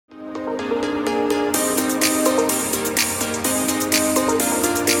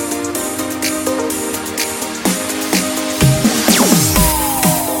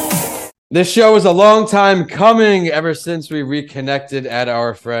This show is a long time coming ever since we reconnected at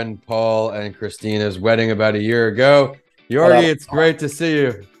our friend Paul and Christina's wedding about a year ago. What Yorgi, up? it's great to see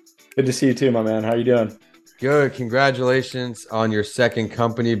you. Good to see you too, my man. How you doing? Good. Congratulations on your second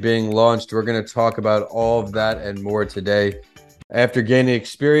company being launched. We're going to talk about all of that and more today. After gaining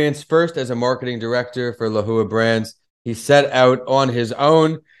experience first as a marketing director for Lahua Brands, he set out on his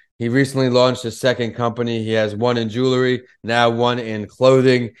own. He recently launched a second company. He has one in jewelry, now one in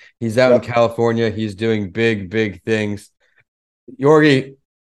clothing. He's out in Yep. California. He's doing big, big things. Yorgi,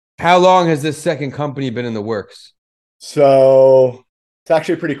 how long has this second company been in the works? So it's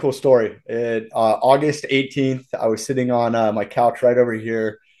actually a pretty cool story. August 18th, I was sitting on my couch right over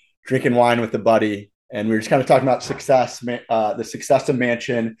here, drinking wine with a buddy, and we were just kind of talking about the success of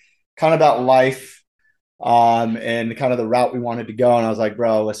Mansion, kind of about life, and kind of the route we wanted to go. And I was like,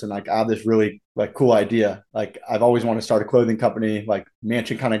 bro, listen, like I have this really like cool idea. Like I've always wanted to start a clothing company. Like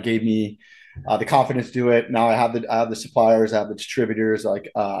Mansion kind of gave me the confidence to do it. Now I have the suppliers, I have the distributors,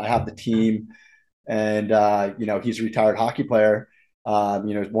 I have the team, and he's a retired hockey player.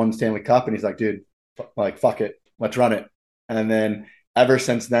 Won Stanley Cup, and he's like, dude, like fuck it, let's run it. And then ever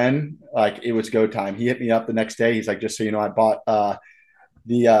since then, like it was go time. He hit me up the next day. He's like, just so you know, I bought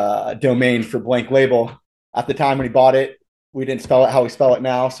the domain for Blank Label. At the time when he bought it, we didn't spell it how we spell it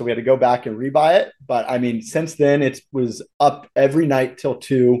now, so we had to go back and rebuy it. But I mean, since then, it was up every night till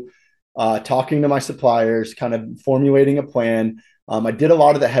 2, talking to my suppliers, kind of formulating a plan. I did a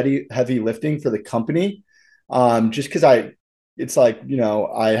lot of the heavy lifting for the company, just because it's like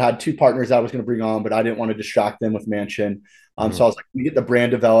I had two partners I was going to bring on, but I didn't want to distract them with Mansion. So I was like, let me get the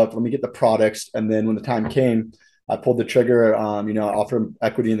brand developed, let me get the products, and then when the time came, I pulled the trigger. Offered them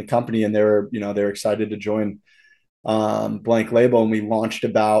equity in the company, and they were excited to join Blank Label, and we launched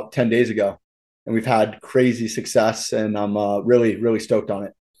about 10 days ago, and we've had crazy success, and I'm really really stoked on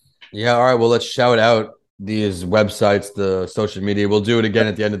it. Yeah, all right. Well, let's shout out these websites, the social media. We'll do it again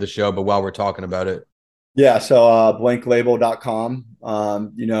at the end of the show, but while we're talking about it. Yeah, so blanklabel.com.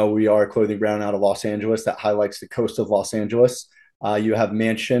 We are a clothing brand out of Los Angeles that highlights the coast of Los Angeles. You have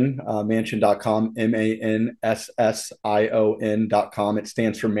mansion.com, Mansion.com. It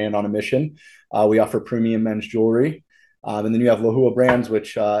stands for Man on a Mission. We offer premium men's jewelry. And then you have Lahua Brands,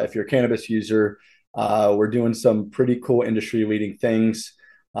 which, if you're a cannabis user, we're doing some pretty cool industry leading things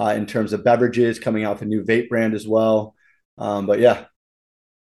in terms of beverages, coming out with a new vape brand as well. But yeah.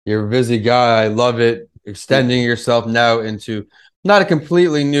 You're a busy guy. I love it. Extending yourself now into not a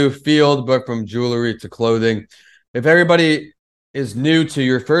completely new field, but from jewelry to clothing. If everybody is new to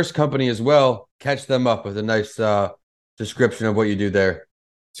your first company as well, catch them up with a nice description of what you do there.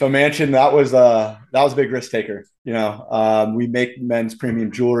 So Mansion, that was a big risk taker. We make men's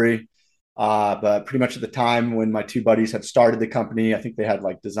premium jewelry, but pretty much at the time when my two buddies had started the company, I think they had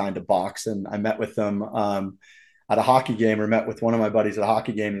like designed a box, and I met with them at a hockey game, or met with one of my buddies at a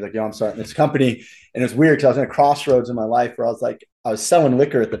hockey game. He's like, "Yo, I'm starting this company," and it was weird because I was in a crossroads in my life where I was selling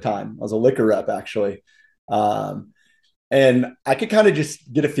liquor at the time. I was a liquor rep actually. Um, and I could kind of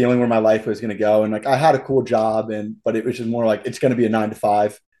just get a feeling where my life was going to go. And like I had a cool job, but it was just more like it's going to be a 9 to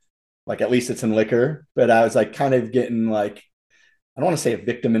 5. Like at least it's in liquor. But I was like kind of getting like, I don't want to say a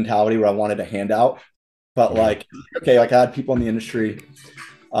victim mentality where I wanted a handout, but Yeah. like okay, like I had people in the industry,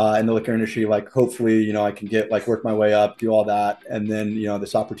 in the liquor industry, like hopefully I can get like work my way up, do all that, and then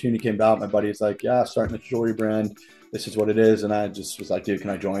this opportunity came about. My buddy was like, yeah, starting a jewelry brand. This is what it is, and I just was like, dude, can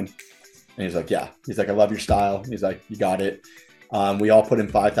I join? And he's like, yeah. He's like, I love your style. He's like, you got it. We all put in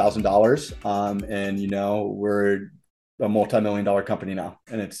 $5,000, and we're a multi-million-dollar company now,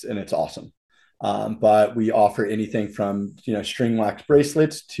 and it's awesome. But we offer anything from string wax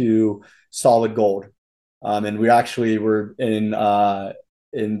bracelets to solid gold, and we're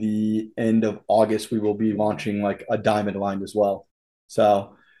in the end of August we will be launching like a diamond line as well.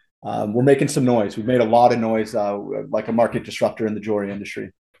 So we're making some noise. We've made a lot of noise, like a market disruptor in the jewelry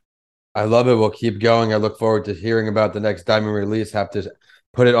industry. I love it. We'll keep going. I look forward to hearing about the next diamond release. Have to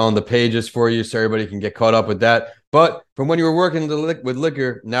put it on the pages for you so everybody can get caught up with that. But from when you were working with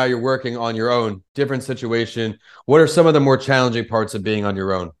liquor, now you're working on your own. Different situation. What are some of the more challenging parts of being on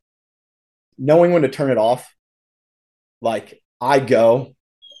your own? Knowing when to turn it off. Like I go,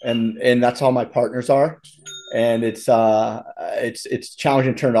 and that's how my partners are, and it's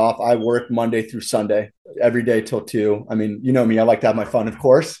challenging to turn it off. I work Monday through Sunday every day till 2. I mean, you know me, I like to have my fun, of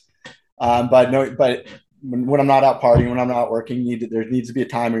course. But no, but when I'm not out partying, when I'm not working, there needs to be a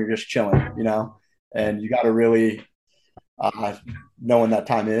time where you're just chilling, and you got to really uh, know when that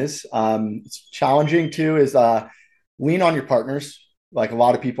time is. It's challenging too. Is lean on your partners. Like a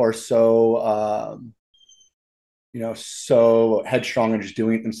lot of people are so so headstrong and just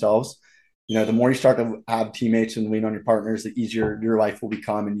doing it themselves. the more you start to have teammates and lean on your partners, the easier your life will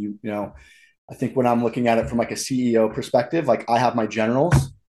become. And I think when I'm looking at it from like a CEO perspective, like I have my generals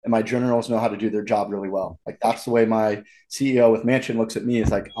and my generals know how to do their job really well. Like that's the way my CEO with Mansion looks at me,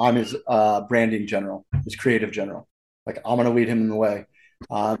 is like I'm his branding general, his creative general. Like I'm going to lead him in the way.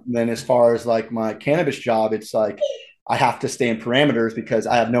 Then as far as like my cannabis job, it's like I have to stay in parameters because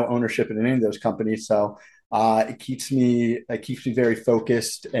I have no ownership in any of those companies. So it keeps me very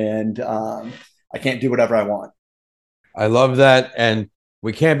focused, and I can't do whatever I want. I love that. And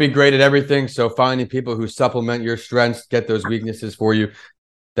we can't be great at everything. So finding people who supplement your strengths, get those weaknesses for you,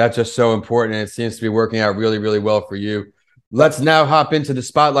 that's just so important. And it seems to be working out really, really well for you. Let's now hop into the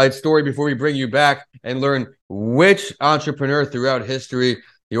spotlight story before we bring you back and learn which entrepreneur throughout history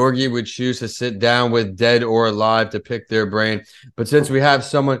Yorgi would choose to sit down with, dead or alive, to pick their brain. But since we have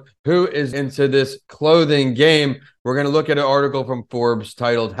someone who is into this clothing game, we're going to look at an article from Forbes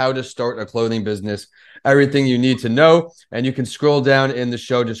titled How to Start a Clothing Business, Everything You Need to Know. And you can scroll down in the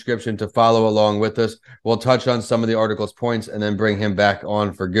show description to follow along with us. We'll touch on some of the article's points and then bring him back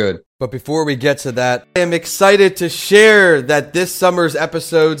on for good. But before we get to that, I am excited to share that this summer's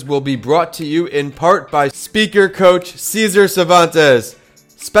episodes will be brought to you in part by speaker coach Cesar Cervantes,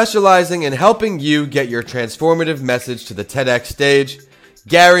 specializing in helping you get your transformative message to the TEDx stage.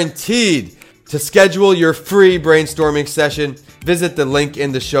 Guaranteed. To schedule your free brainstorming session, visit the link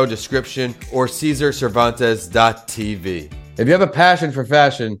in the show description or CesarCervantes.tv. If you have a passion for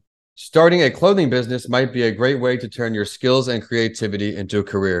fashion, starting a clothing business might be a great way to turn your skills and creativity into a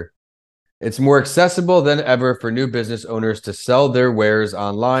career. It's more accessible than ever for new business owners to sell their wares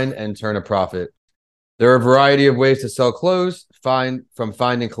online and turn a profit. There are a variety of ways to sell clothes, from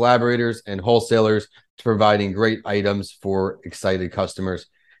finding collaborators and wholesalers to providing great items for excited customers.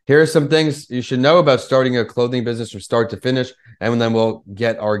 Here are some things you should know about starting a clothing business from start to finish, and then we'll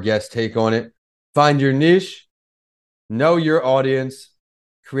get our guest take on it. Find your niche, know your audience,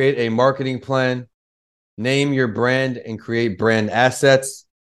 create a marketing plan, name your brand and create brand assets,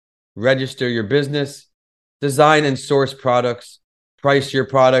 register your business, design and source products, price your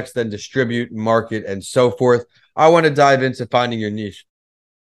products, then distribute, market, and so forth. I want to dive into finding your niche.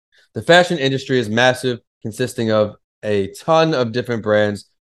 The fashion industry is massive, consisting of a ton of different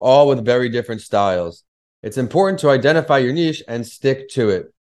brands, all with very different styles. It's important to identify your niche and stick to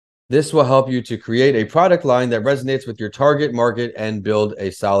it. This will help you to create a product line that resonates with your target market and build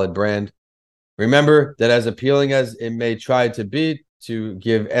a solid brand. Remember that as appealing as it may try to be to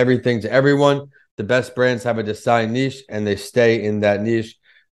give everything to everyone, the best brands have a defined niche and they stay in that niche.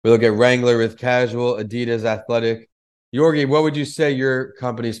 We look at Wrangler with casual, Adidas athletic. Yorgi, what would you say your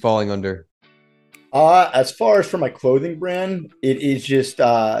company's falling under? As far as for my clothing brand, it is just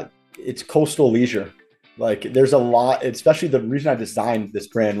it's coastal leisure. Like there's a lot, especially the reason I designed this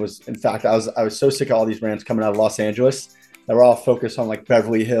brand was, in fact, I was so sick of all these brands coming out of Los Angeles that were all focused on like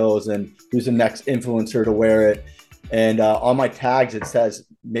Beverly Hills and who's the next influencer to wear it. And on my tags it says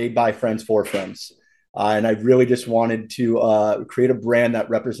 "Made by Friends for Friends." And I really just wanted to create a brand that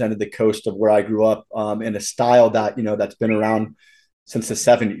represented the coast of where I grew up, in a style that that's been around since the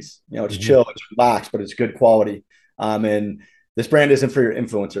 70s. It's chill, it's relaxed, but it's good quality. And this brand isn't for your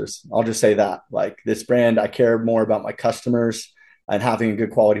influencers. I'll just say that. Like this brand, I care more about my customers and having a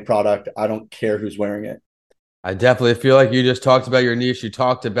good quality product. I don't care who's wearing it. I definitely feel like you just talked about your niche. You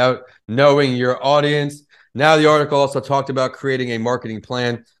talked about knowing your audience. Now, the article also talked about creating a marketing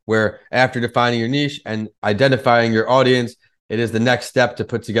plan where, after defining your niche and identifying your audience, it is the next step to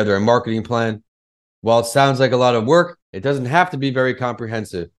put together a marketing plan. While it sounds like a lot of work, it doesn't have to be very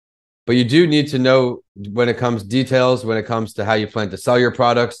comprehensive. But you do need to know when it comes to how you plan to sell your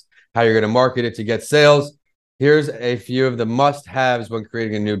products, how you're going to market it to get sales. Here's a few of the must-haves when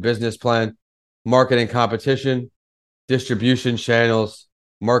creating a new business plan: marketing competition, distribution channels,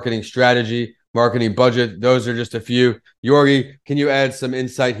 marketing strategy, marketing budget. Those are just a few. Yorgi, can you add some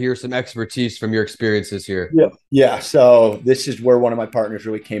insight here, some expertise from your experiences here? Yeah. Yeah. So this is where one of my partners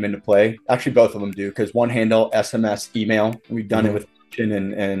really came into play. Actually, both of them do, because one handle SMS, email. We've done it with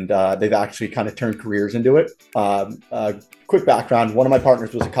and they've actually kind of turned careers into it. Quick background: one of my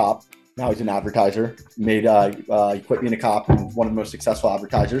partners was a cop. Now he's an advertiser. He quit being a cop and one of the most successful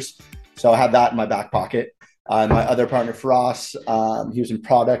advertisers. So I had that in my back pocket. My other partner, Faraz, he was in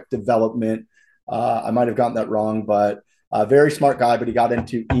product development. I might have gotten that wrong, but a very smart guy, but he got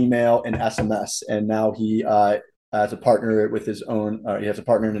into email and SMS. And now he has a partner with his own, he has a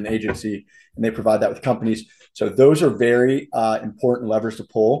partner in an agency, and they provide that with companies. So those are very important levers to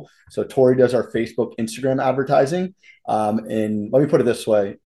pull. So Tori does our Facebook, Instagram advertising. And let me put it this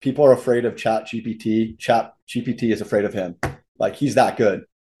way: people are afraid of Chat GPT. Chat GPT is afraid of him. Like he's that good.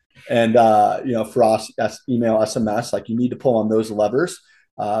 And for us, email, SMS, like you need to pull on those levers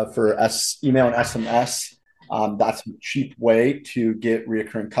for email and SMS. That's a cheap way to get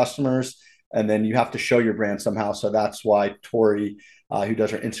reoccurring customers. And then you have to show your brand somehow. So that's why Tori, who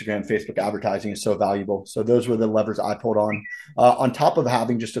does our Instagram, Facebook advertising, is so valuable. So those were the levers I pulled on top of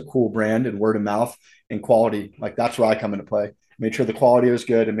having just a cool brand and word of mouth and quality. Like that's where I come into play. Made sure the quality was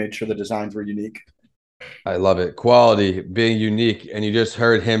good and made sure the designs were unique. I love it. Quality, being unique. And you just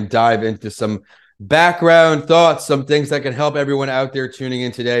heard him dive into some background thoughts, some things that can help everyone out there tuning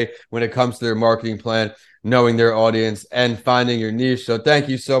in today when it comes to their marketing plan, knowing their audience, and finding your niche. So thank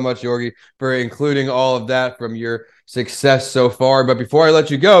you so much, Yorgi, for including all of that from your success so far. But before I let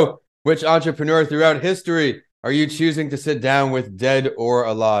you go, which entrepreneur throughout history are you choosing to sit down with, dead or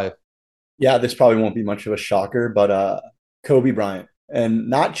alive? Yeah, this probably won't be much of a shocker, but Kobe Bryant. And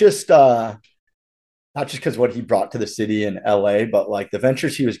not just because what he brought to the city in LA, but like the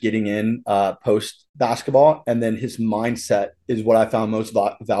ventures he was getting in post basketball. And then his mindset is what I found most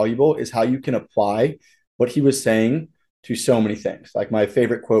valuable is how you can apply what he was saying to so many things. Like my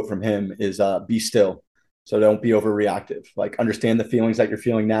favorite quote from him is be still. So don't be overreactive. Like understand the feelings that you're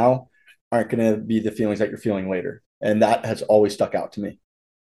feeling now aren't going to be the feelings that you're feeling later. And that has always stuck out to me.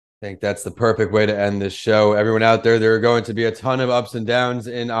 I think that's the perfect way to end this show. Everyone out there, there are going to be a ton of ups and downs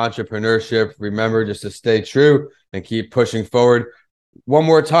in entrepreneurship. Remember just to stay true and keep pushing forward. One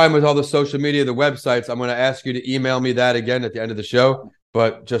more time with all the social media, the websites, I'm going to ask you to email me that again at the end of the show,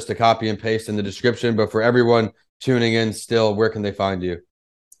 but just to copy and paste in the description. But for everyone tuning in still, where can they find you?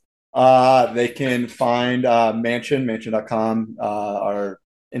 They can find mansion.com. Our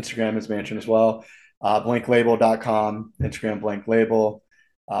Instagram is mansion as well. Blanklabel.com, Instagram blank label.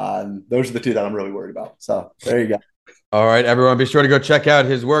 Those are the two that I'm really worried about. So there you go. All right, everyone, be sure to go check out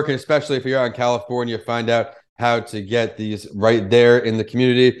his work, and especially if you're out in California, find out how to get these right there in the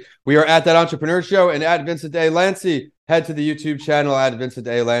community. We are at That Entrepreneur Show and at Vincent A. Lancy. Head to the YouTube channel at Vincent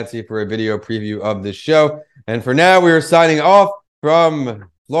A. Lancy for a video preview of this show. And for now, we are signing off from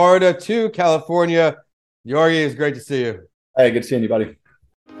Florida to California. Yorgi, it's great to see you. Hey, good seeing you, buddy.